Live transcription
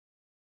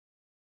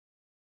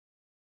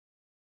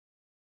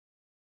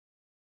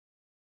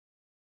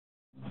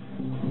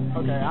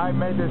Okay, I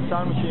made this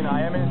sound machine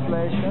IM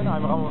installation.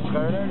 I'm Ramon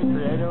Schreuder, the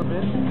creator of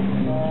it.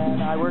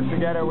 And I work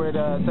together with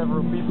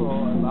several people,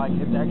 like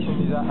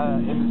industry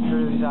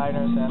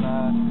designers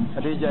and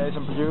DJs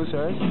and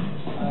producers.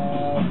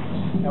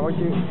 And what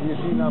you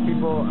see now,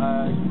 people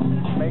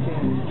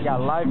making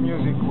live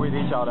music with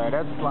each other.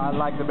 That's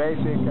like the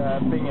basic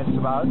thing it's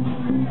about.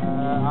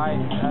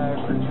 I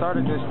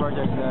started this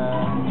project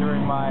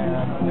during my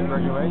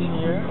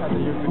graduation year at the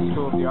European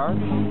School of the Arts.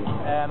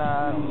 And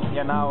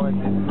now it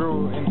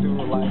grew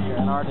into like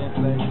an art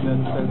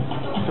installation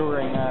that's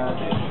touring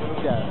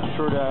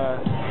through the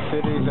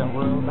cities and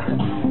world.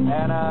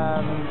 And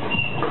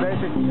the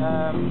basic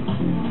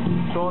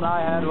thought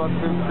I had was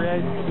to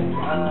create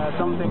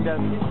something that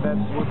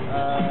would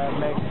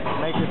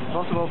make it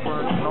possible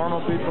for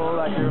normal people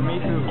like you and me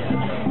to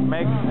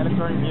make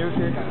electronic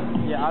music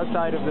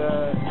outside of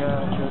the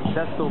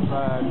desktop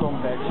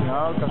context, you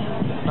know, because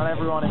not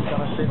everyone is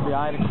gonna sit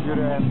behind a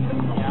computer and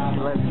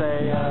let's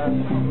say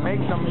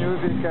make some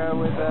music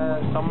with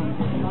some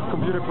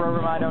computer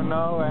program I don't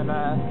know, and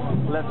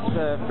let's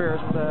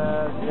first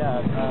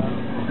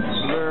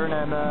learn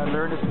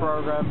this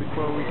program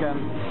before we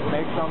can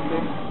make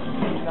something.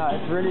 No,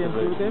 it's really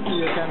intuitive.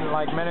 You can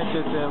like manage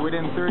it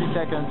within 30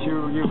 seconds.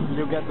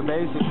 You get the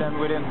basics, and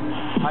within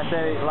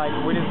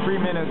 3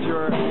 minutes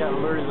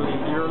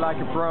you're like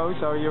a pro.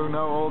 So you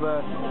know all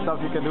the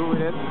stuff you can do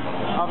with it.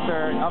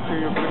 After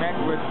you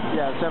connect with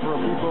several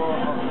people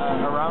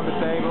around the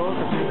table,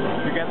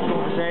 you get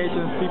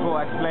conversations, people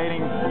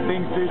explaining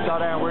things to each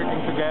other and working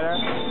together.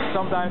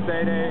 Sometimes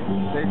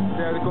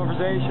the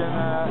conversation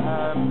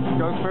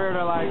goes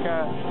further, like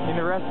in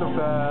the rest of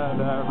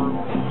the room.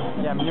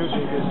 Yeah,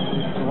 music is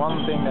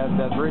one thing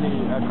that really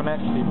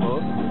connects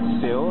people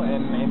still in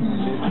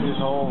this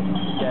whole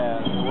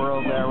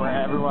world there where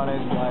everyone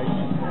is like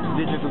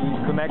digitally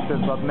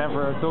connected but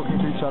never talking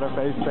to each other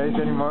face to face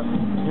anymore.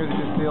 Music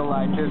is still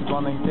like this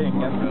bonding thing,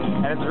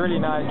 and it's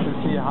really nice to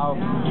see how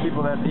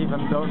people that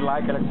even don't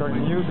like electronic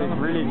music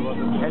really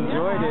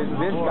enjoy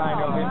this kind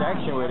of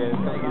interaction with it.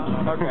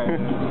 Okay,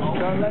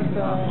 so let's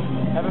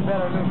have a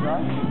better look,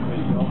 right?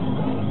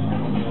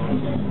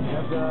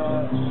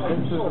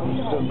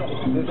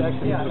 This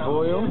actually is the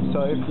volume.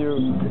 So if you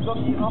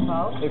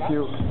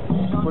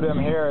put them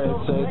here,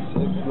 it's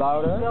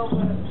louder. You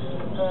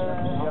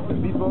have the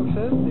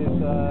beatboxes. These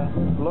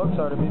blocks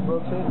are the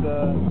beatboxes.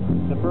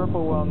 The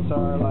purple ones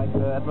are like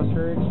the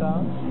atmospheric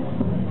sounds.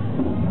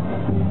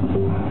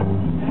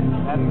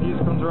 And he's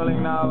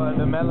controlling now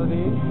the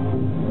melody.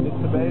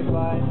 It's the bass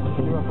line.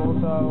 You have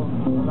also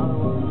another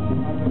one.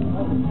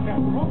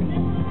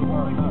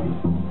 Oh no.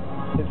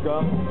 It's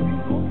gone.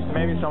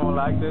 Maybe someone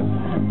liked it. You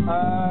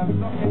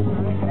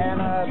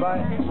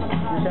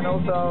can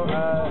also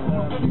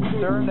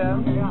turn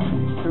them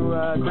to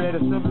create a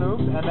sub loop,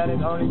 and then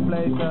it only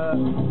plays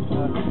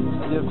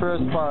the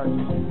first part.